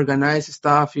organize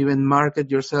stuff, even market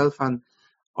yourself, and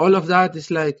all of that is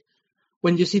like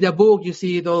when you see the book, you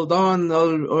see it all done,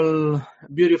 all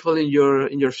beautiful in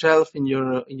your shelf, in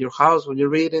your house when you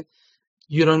read it.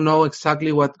 You don't know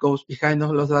exactly what goes behind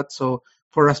all of that. So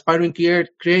for aspiring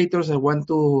creators, I want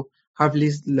to have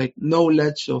this like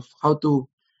knowledge of how to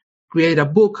create a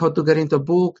book, how to get into a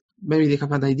book. Maybe they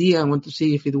have an idea and want to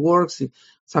see if it works, if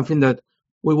something that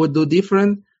we would do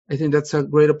different. I think that's a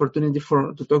great opportunity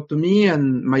for to talk to me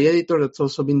and my editor that's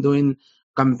also been doing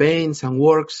campaigns and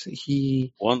works.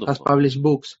 He has Wonderful. published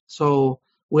books. So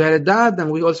we added that,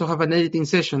 and we also have an editing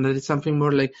session that is something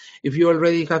more like if you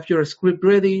already have your script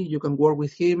ready, you can work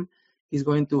with him. He's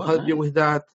going to Oh, help you nice. with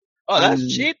that. Oh, that's And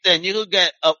cheap then. You could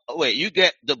get, wait, you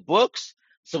get the books,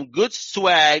 some good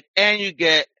swag, and you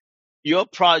get your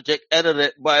project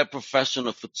edited by a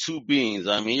professional for two beans.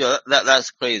 I mean,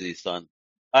 that's crazy, son.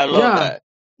 I love yeah, that.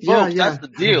 yeah, Folks, that's yeah. the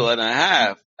deal and a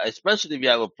half, especially if you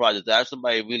have a project to have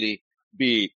somebody really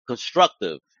be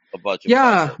constructive. about your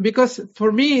Yeah, process? because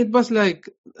for me it was like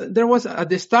there was at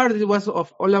the start it was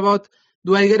of all about,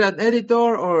 do I get an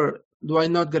editor or do I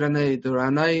not get an editor?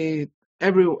 And I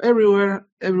everywhere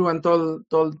everyone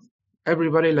told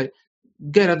everybody like,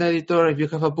 get an editor. If you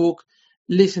have a book,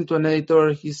 listen to an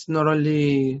editor. He's not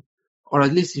only, or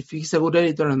at least if he's a good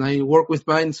editor, and I work with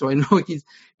mine, so I know he's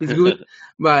good,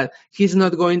 but he's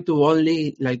not going to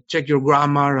only like check your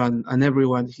grammar and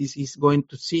everyone. He's going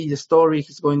to see the story.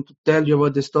 He's going to tell you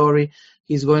about the story.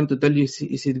 He's going to tell you,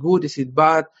 is it good, is it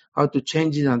bad, how to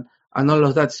change it, and all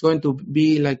of that. It's going to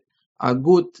be like a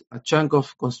chunk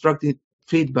of constructive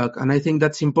feedback. And I think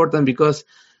that's important because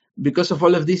of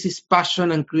all of this is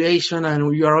passion and creation,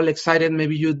 and you are all excited.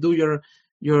 Maybe you do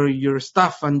your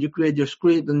stuff and you create your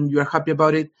script and you are happy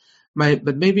about it.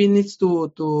 But maybe it needs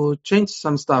to change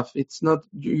some stuff. It's not,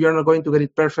 you're not going to get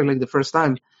it perfect like the first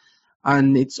time.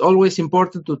 And it's always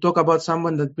important to talk about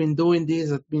someone that's been doing this,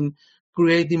 that's been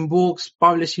creating books,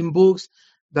 publishing books,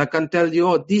 that can tell you,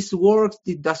 oh, this works,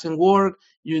 this doesn't work,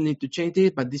 you need to change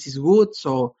it, but this is good.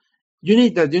 So you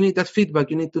need that feedback.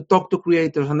 You need to talk to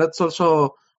creators. And that's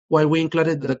also why we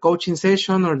included the coaching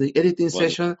session or the editing Wonderful.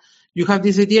 session. You have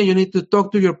this idea, you need to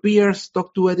talk to your peers,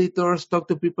 talk to editors, talk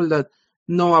to people that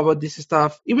know about this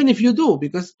stuff, even if you do,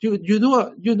 because you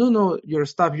do know your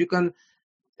stuff. You can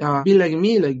be like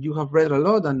me, like you have read a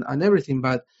lot and everything,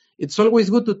 but it's always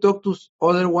good to talk to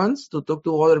other ones, to talk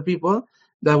to other people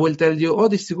that will tell you, oh,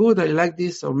 this is good, I like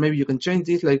this, or maybe you can change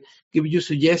this, like give you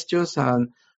suggestions and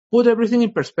put everything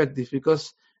in perspective,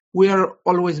 because we are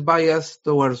always biased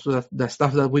towards the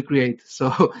stuff that we create.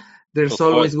 So there's Of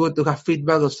course. always good to have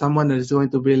feedback of someone that is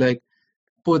going to be like,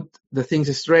 put the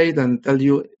things straight and tell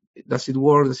you, does it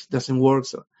work, does it doesn't work.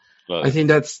 So I Right. think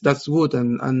that's good,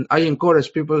 and I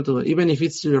encourage people to, even if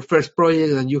it's your first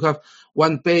project and you have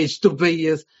 1 page, 2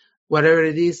 pages, whatever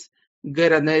it is,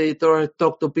 get an editor,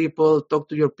 talk to people, talk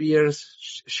to your peers,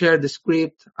 share the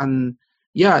script, and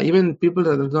yeah, even people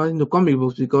that are not into comic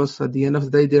books, because at the end of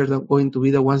the day, they're not going to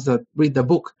be the ones that read the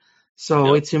book. So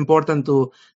Yep. it's important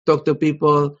to talk to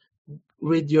people,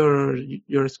 read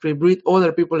your script, read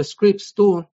other people's scripts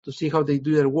too, to see how they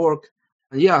do their work.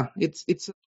 Yeah, it's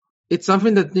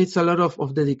something that needs a lot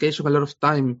of dedication, a lot of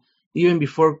time, even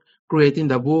before creating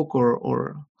the book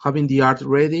or having the art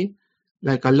ready,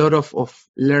 like a lot of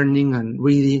learning and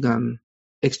reading and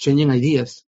exchanging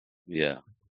ideas. Yeah.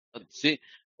 See,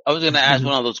 I was going to ask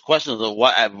one of those questions of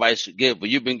what advice you give, but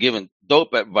you've been giving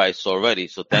dope advice already.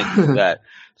 So thank you for that.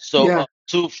 So, Yeah.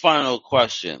 two final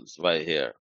questions right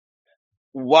here.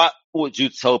 What would you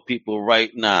tell people right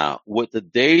now with the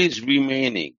days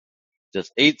remaining,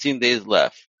 just 18 days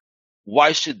left?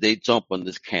 Why should they jump on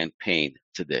this campaign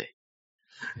today?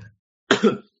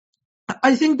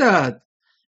 I think that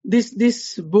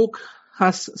this book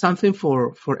has something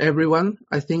for everyone.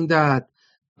 I think that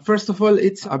first of all,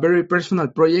 it's a very personal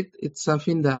project. It's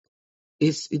something that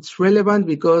it's relevant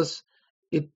because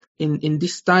it in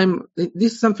this time,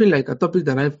 this is something like a topic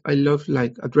that I love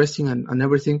like addressing and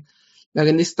everything. Like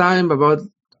in this time about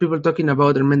people talking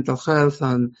about their mental health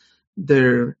and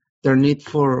their need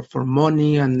for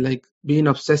money, and like being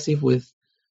obsessive with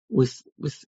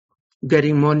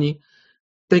getting money.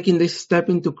 Taking this step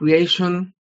into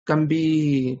creation can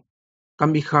be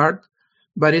hard,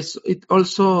 but it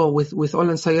also with all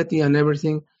anxiety and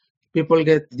everything, people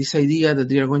get this idea that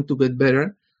they are going to get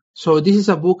better. So this is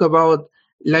a book about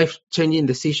life changing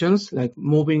decisions, like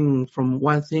moving from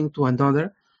one thing to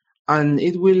another, and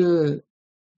it will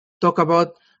talk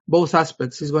about both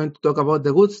aspects. It's going to talk about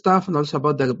the good stuff and also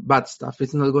about the bad stuff.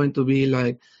 It's not going to be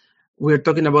like we're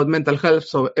talking about mental health,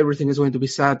 so everything is going to be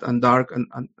sad and dark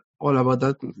and all about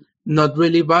that. Not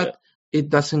really, Yeah, but it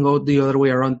doesn't go the other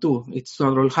way around too. It's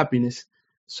not all happiness. of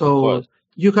course. So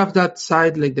you have that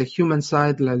side, like the human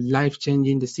side, like life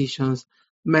changing decisions,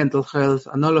 mental health,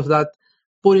 and all of that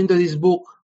put into this book.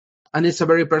 And it's a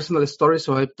very personal story,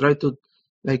 so I try to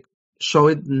like show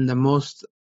it in the most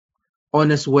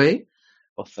honest way.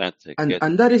 Authentic. And Yeah,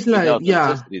 and that is bring the like, yeah,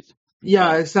 authenticity.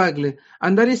 yeah, Right. exactly.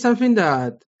 And that is something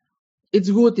that it's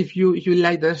good if you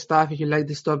like that stuff, if you like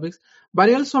these topics, but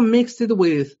I also mixed it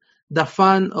with the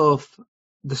fun of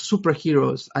the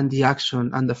superheroes and the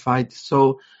action and the fight.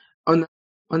 So on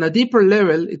on a deeper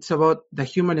level, it's about the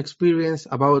human experience,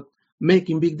 about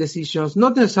making big decisions,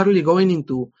 not necessarily going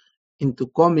into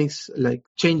comics, like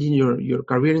changing your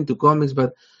career into comics,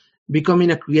 but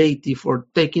becoming a creative or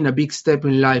taking a big step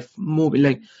in life, moving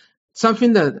like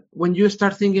something that when you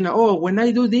start thinking, oh, when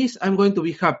I do this, I'm going to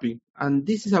be happy. And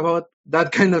this is about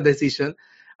that kind of decision.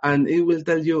 And it will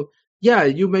tell you, yeah,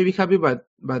 you may be happy, but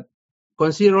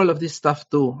consider all of this stuff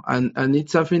too. And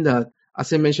it's something that,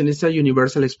 as I mentioned, it's a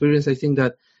universal experience. I think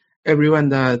that everyone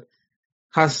that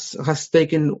has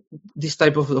taken this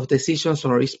type of decisions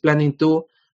or is planning to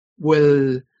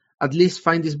will at least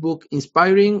find this book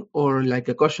inspiring or like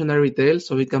a cautionary tale,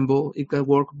 so it can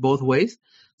work both ways.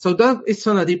 So that is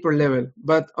on a deeper level.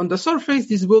 But on the surface,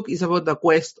 this book is about the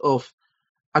quest of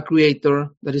a creator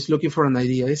that is looking for an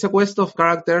idea. It's a quest of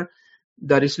character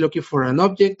that is looking for an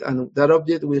object, and that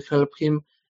object will help him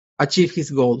achieve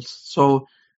his goals. So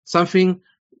something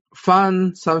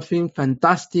fun, something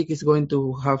fantastic is going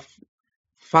to have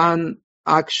fun,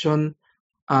 action,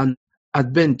 and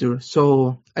adventure.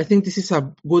 So I think this is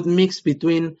a good mix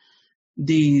between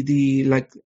the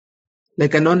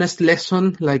like an honest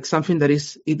lesson, like something that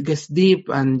it gets deep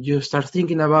and you start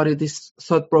thinking about it, is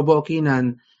thought provoking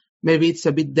and maybe it's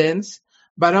a bit dense,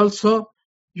 but also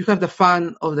you have the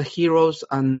fun of the heroes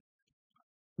and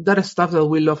that stuff that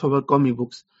we love about comic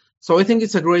books. So I think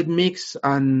it's a great mix,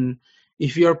 and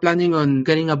if you're planning on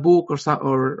getting a book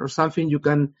or something, you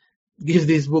can give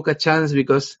this book a chance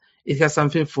because it has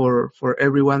something for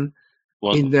everyone in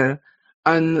Wonderful. there.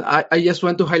 And I just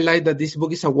want to highlight that this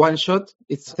book is a one shot.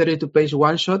 It's 32-page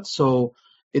one shot, so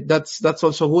that's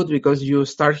also good because you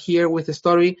start here with the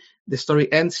story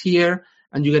ends here,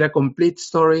 and you get a complete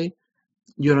story.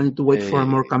 You don't need to wait for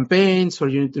more Hey. campaigns, or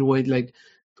you need to wait like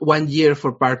 1 year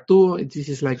for part two. This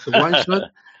is like the one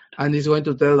shot, and it's going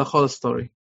to tell the whole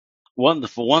story.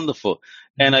 Wonderful, wonderful.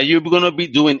 And are you going to be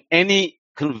doing any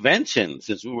conventions,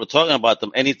 since we were talking about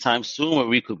them, anytime soon where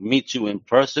we could meet you in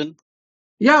person?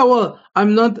 Yeah, well,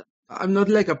 I'm not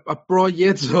like a pro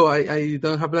yet, so I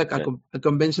don't have like Okay. a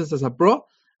conventions as a pro.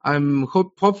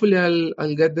 Hopefully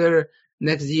I'll get there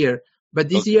next year. But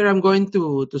this Okay. year I'm going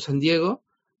to San Diego,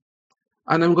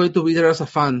 and I'm going to be there as a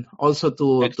fan, also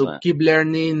to Excellent. keep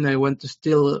learning. I want to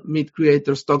still meet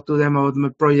creators, talk to them about my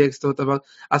projects, talk about.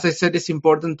 As I said, it's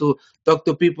important to talk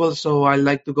to people, so I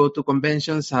like to go to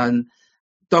conventions and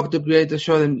talk to creators,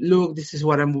 show them, look, this is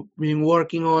what I'm been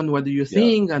working on. What do you Yeah,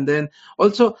 think? And then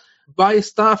also buy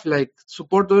stuff, like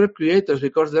support other creators,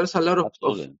 because there's a lot of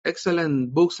absolutely.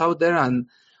 excellent books out there. And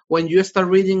when you start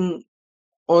reading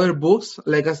other books,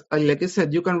 like I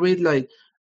said, you can read like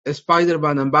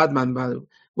Spider-Man and Batman, but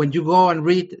when you go and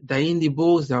read the indie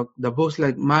books, the books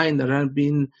like mine that are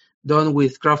being done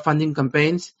with crowdfunding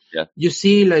campaigns, Yeah, you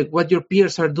see like what your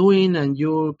peers are doing, and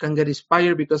you can get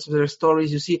inspired because of their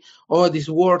stories. You see, oh, this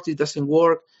works, it doesn't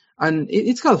work, and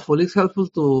it's helpful. It's helpful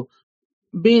to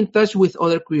be in touch with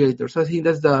other creators. I think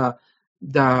that's the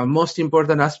most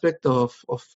important aspect of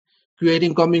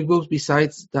creating comic books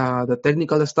besides the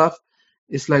technical stuff.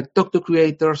 It's like talk to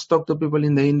creators, talk to people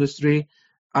in the industry,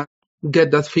 and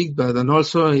get that feedback. And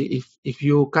also, if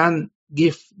you can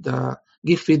give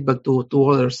feedback to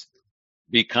others.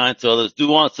 be kind to others.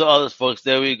 Do unto others, folks.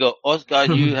 There we go. Oscar,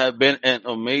 you have been an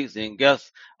amazing guest.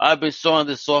 I've been showing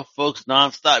this off, folks,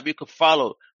 nonstop. You can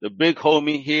follow the big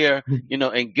homie here,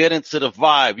 and get into the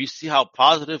vibe. You see how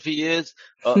positive he is.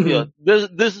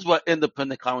 This is what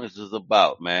independent comics is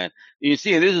about, man. You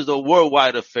see, this is a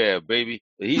worldwide affair, baby.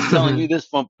 He's telling you this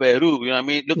from Peru. You know what I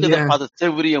mean? Look at the Yeah.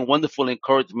 positivity and wonderful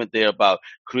encouragement there about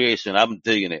creation. I'm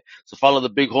digging it. So follow the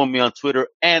big homie on Twitter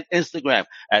and Instagram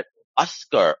at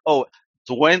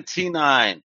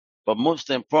Oscar29. But most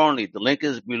importantly, the link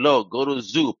is below. Go to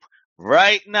Zoop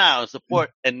right now and support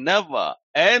a never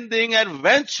ending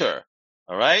adventure.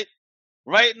 All right.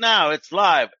 Right now, it's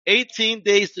live. 18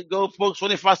 days to go, folks.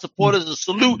 25 supporters. A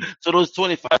salute to those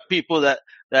 25 people that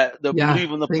Yeah.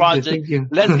 believe in the Thank you. project. Thank you.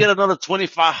 Let's get another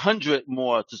 2,500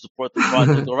 more to support the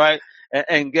project. All right.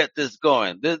 And get this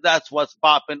going. That's what's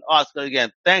popping. Oscar,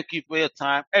 again, thank you for your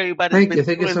time. Everybody's Thank been you.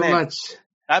 Thank you tuning so in. much.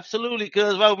 Absolutely,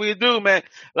 because what we do, man.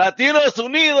 Latinos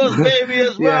Unidos, baby,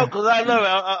 as well, Yeah. because I love it.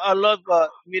 I love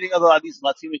meeting other at least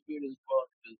Latino creators as well.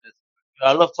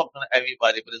 I love talking to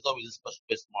everybody, but there's always a special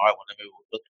place in my heart whenever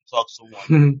we talk to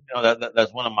someone,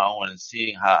 that's one of my own, and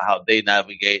seeing how they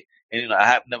navigate. And, I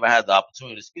have never had the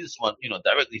opportunity to see this one,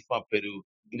 directly from Peru,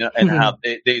 and how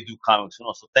they do comics.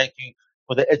 So thank you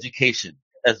for the education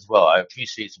as well. I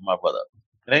appreciate you, my brother.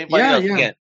 And anybody Yeah. else, Yeah.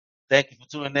 again, thank you for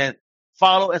tuning in.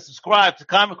 Follow and subscribe to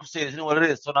Comic Crusaders. You know what it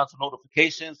is. Turn on some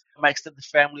notifications. My extended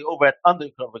family over at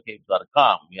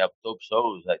undercovercapes.com. We have dope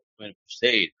shows like Twin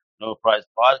Crusade, No Prize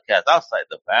Podcast, Outside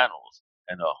the Panels,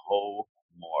 and a whole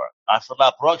more. Hasta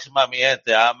la próxima, mi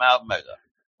gente. I'm out, Mega.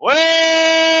 Wepa!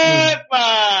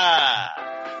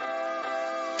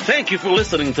 Thank you for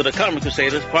listening to the Comic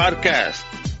Crusaders podcast.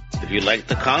 If you like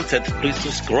the content, please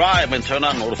subscribe and turn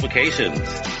on notifications.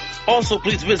 Also,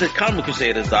 please visit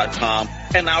ComicCrusaders.com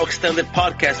and our extended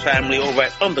podcast family over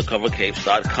at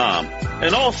UndercoverCapes.com.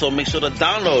 And also, make sure to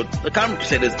download the Comic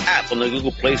Crusaders app on the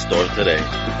Google Play Store today.